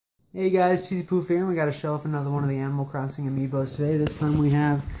Hey guys, chesypoof here, and we got to show off another one of the Animal Crossing amiibos today. This time we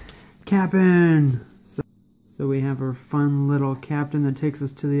have Kapp'n! So we have our fun little captain that takes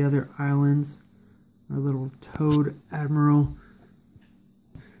us to the other islands. Our little toad admiral.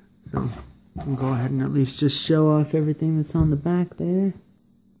 So we'll go ahead and at least just show off everything that's on the back there.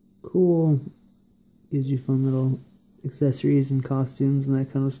 Cool. Gives you fun little accessories and costumes and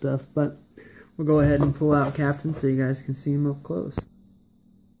that kind of stuff. But we'll go ahead and pull out Captain so you guys can see him up close.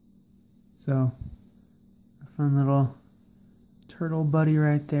 So, a fun little turtle buddy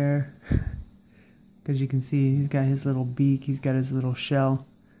right there. Because you can see he's got his little beak, he's got his little shell,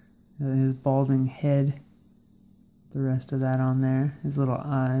 his balding head, the rest of that on there, his little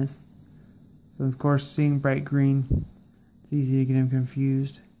eyes. So of course, seeing bright green, it's easy to get him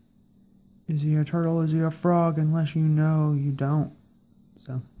confused. Is he a turtle? Is he a frog? Unless you know, you don't.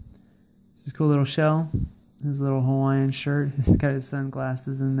 So, this is a cool little shell, his little Hawaiian shirt, he's got his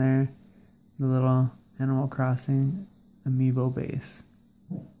sunglasses in there. The little Animal Crossing amiibo base.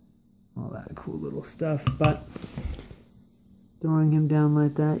 All that cool little stuff, but throwing him down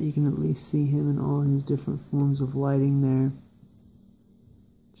like that, you can at least see him in all his different forms of lighting there,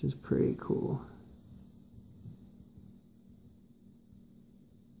 which is pretty cool.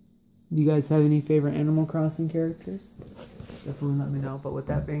 Do you guys have any favorite Animal Crossing characters? Definitely let me know. But with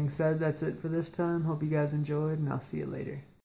that being said, that's it for this time. Hope you guys enjoyed, and I'll see you later.